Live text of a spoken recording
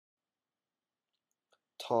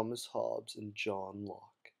Thomas Hobbes and John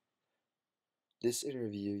Locke. This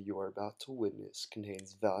interview you are about to witness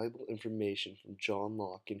contains valuable information from John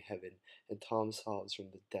Locke in heaven and Thomas Hobbes from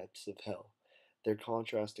the depths of hell. Their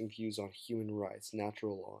contrasting views on human rights,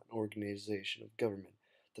 natural law, and organization of government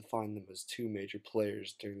define them as two major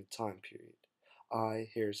players during the time period. I,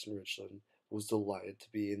 Harrison Richland, was delighted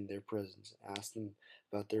to be in their presence and ask them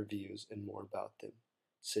about their views and more about them.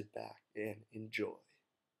 Sit back and enjoy.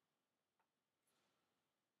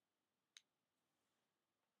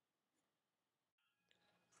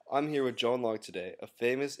 I'm here with John Locke today, a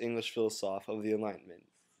famous English philosopher of the Enlightenment.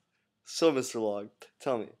 So, Mr. Locke,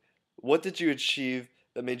 tell me, what did you achieve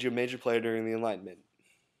that made you a major player during the Enlightenment?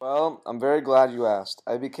 Well, I'm very glad you asked.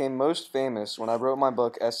 I became most famous when I wrote my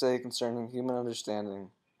book, Essay Concerning Human Understanding.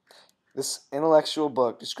 This intellectual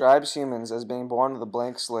book describes humans as being born with a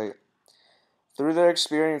blank slate. Through their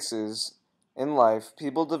experiences in life,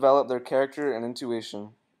 people develop their character and intuition.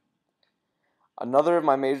 Another of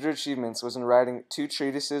my major achievements was in writing 2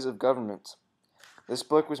 treatises of government. This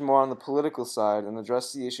book was more on the political side and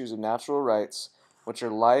addressed the issues of natural rights, which are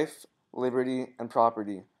life, liberty, and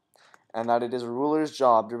property, and that it is a ruler's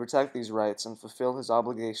job to protect these rights and fulfill his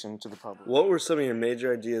obligation to the public. What were some of your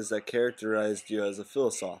major ideas that characterized you as a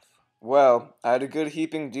philosopher? Well, I had a good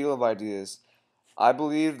heaping deal of ideas. I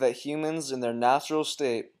believe that humans in their natural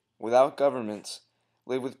state, without government,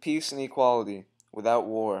 live with peace and equality, without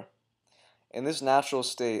war. In this natural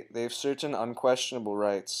state, they have certain unquestionable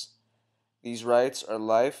rights. These rights are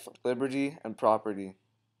life, liberty, and property.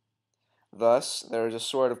 Thus, there is a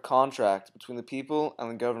sort of contract between the people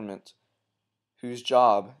and the government, whose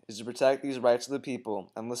job is to protect these rights of the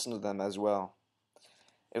people and listen to them as well.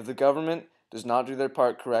 If the government does not do their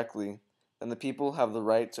part correctly, then the people have the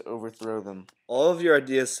right to overthrow them. All of your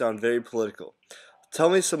ideas sound very political. Tell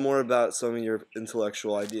me some more about some of your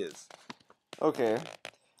intellectual ideas. Okay,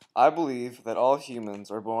 I believe that all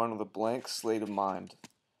humans are born with a blank slate of mind.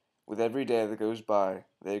 With every day that goes by,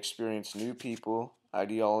 they experience new people,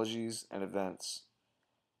 ideologies, and events.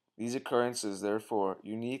 These occurrences, therefore,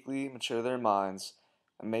 uniquely mature their minds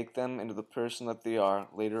and make them into the person that they are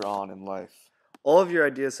later on in life. All of your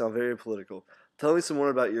ideas sound very political. Tell me some more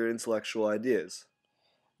about your intellectual ideas.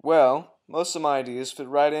 Well, most of my ideas fit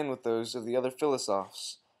right in with those of the other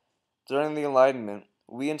philosophers. During the Enlightenment,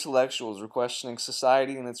 we intellectuals were questioning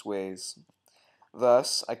society and its ways.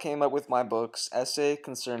 Thus, I came up with my books, Essay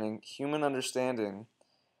Concerning Human Understanding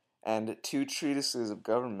and 2 treatises of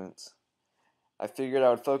government. I figured I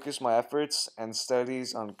would focus my efforts and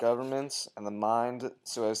studies on government and the mind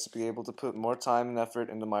so as to be able to put more time and effort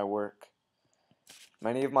into my work.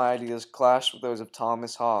 Many of my ideas clash with those of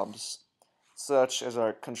Thomas Hobbes, such as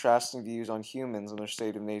our contrasting views on humans and their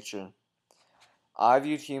state of nature. I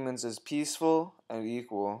viewed humans as peaceful and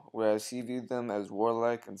equal, whereas he viewed them as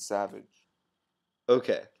warlike and savage.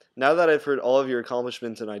 Okay, now that I've heard all of your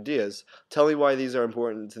accomplishments and ideas, tell me why these are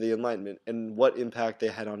important to the Enlightenment and what impact they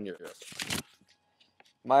had on Europe.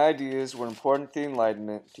 My ideas were important to the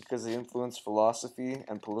Enlightenment because they influenced philosophy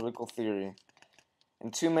and political theory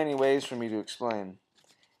in too many ways for me to explain.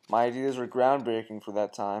 My ideas were groundbreaking for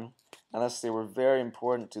that time, and thus they were very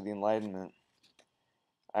important to the Enlightenment.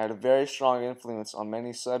 I had a very strong influence on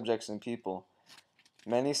many subjects and people.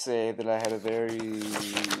 Many say that I had a very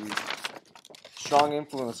strong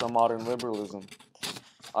influence on modern liberalism.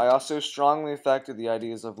 I also strongly affected the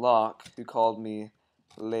ideas of Locke, who called me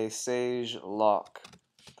Le Sage Locke,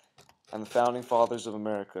 and the founding fathers of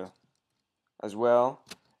America. As well,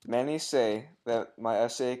 many say that my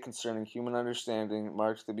essay concerning human understanding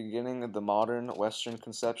marks the beginning of the modern Western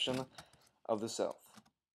conception of the self.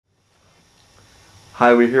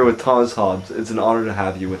 Hi, we're here with Thomas Hobbes. It's an honor to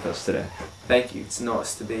have you with us today. Thank you, it's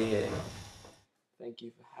nice to be here. Thank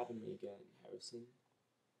you for having me again, Harrison.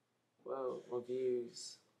 Well, my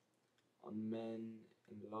views on men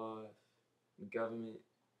and life and government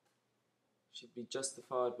should be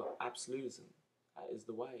justified by absolutism. That is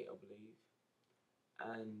the way, I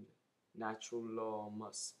believe. And natural law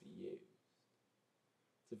must be used.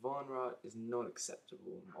 Divine right is not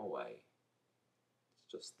acceptable in my way.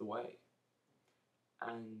 It's just the way.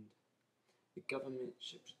 And the government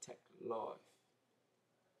should protect life.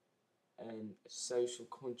 And a social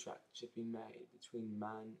contract should be made between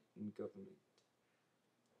man and government.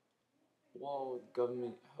 While the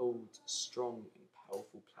government holds a strong and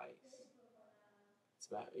powerful place. That's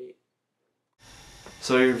about it.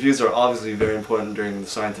 So your views are obviously very important during the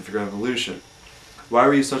scientific revolution. Why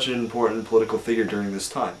were you such an important political figure during this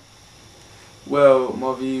time? Well,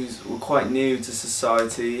 my views were quite new to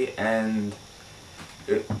society and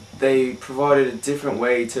they provided a different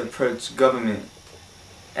way to approach government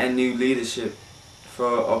and new leadership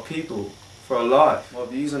for our people, for our life. My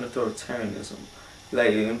views on authoritarianism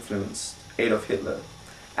lately influenced Adolf Hitler,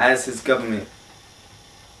 as his government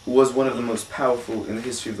was one of the most powerful in the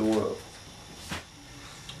history of the world.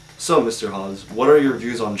 So, Mr. Hobbes, what are your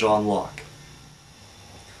views on John Locke?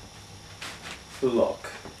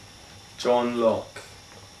 Locke. John Locke.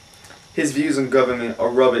 His views on government are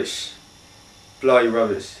rubbish. Bloody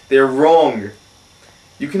rubbish. They are wrong.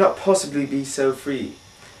 You cannot possibly be so free.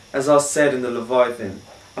 As I said in the Leviathan,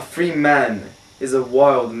 a free man is a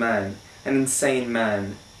wild man. An insane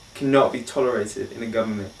man cannot be tolerated in a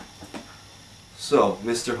government. So,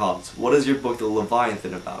 Mr. Hobbes, what is your book The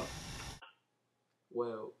Leviathan about?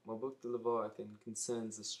 Well, my book The Leviathan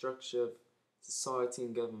concerns the structure of society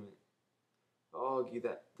and government. I argue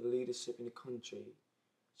that the leadership in a country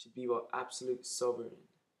should be by absolute sovereign.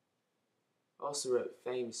 I also wrote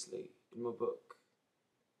famously in my book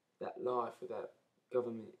that life without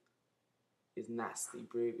government is nasty,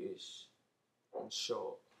 brutish, and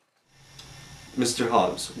short. Mr.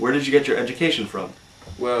 Hobbes, where did you get your education from?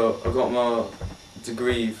 Well, I got my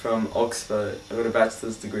degree from Oxford. I got a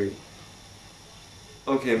bachelor's degree.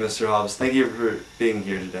 Okay, Mr. Hobbes, thank you for being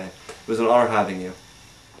here today. It was an honor having you.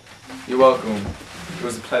 You're welcome. It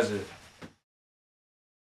was a pleasure.